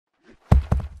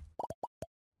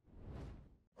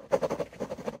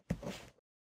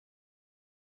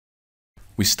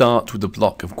We start with a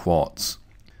block of quartz.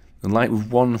 The light with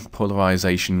one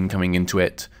polarization coming into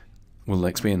it will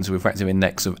experience a refractive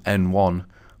index of n1,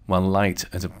 while light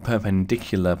at a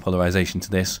perpendicular polarization to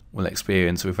this will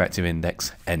experience a refractive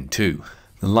index n2.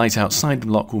 The light outside the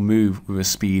block will move with a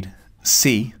speed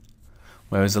c,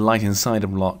 whereas the light inside the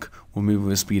block will move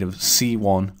with a speed of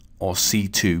c1 or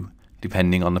c2,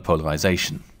 depending on the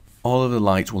polarization. All of the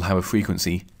light will have a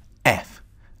frequency f,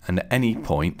 and at any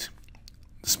point,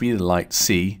 the speed of the light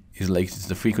c is related to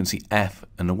the frequency f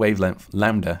and the wavelength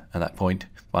lambda at that point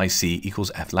by c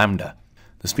equals f lambda.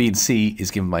 The speed c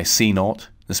is given by c0,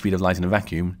 the speed of light in a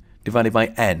vacuum, divided by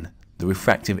n, the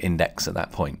refractive index at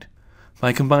that point.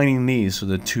 By combining these for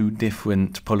the two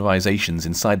different polarizations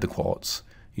inside the quartz,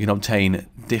 you can obtain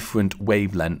different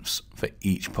wavelengths for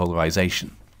each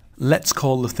polarization. Let's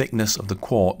call the thickness of the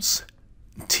quartz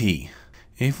T.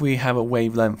 If we have a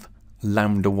wavelength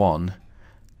lambda 1,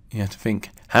 you have to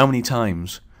think, how many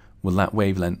times will that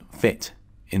wavelength fit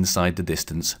inside the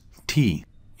distance T?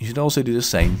 You should also do the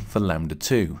same for lambda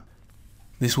 2.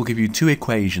 This will give you two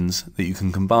equations that you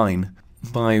can combine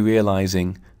by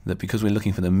realizing that because we're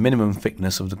looking for the minimum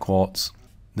thickness of the quartz,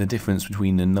 the difference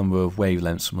between the number of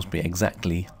wavelengths must be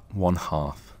exactly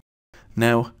 1/2.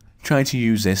 Now, try to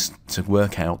use this to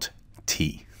work out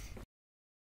T.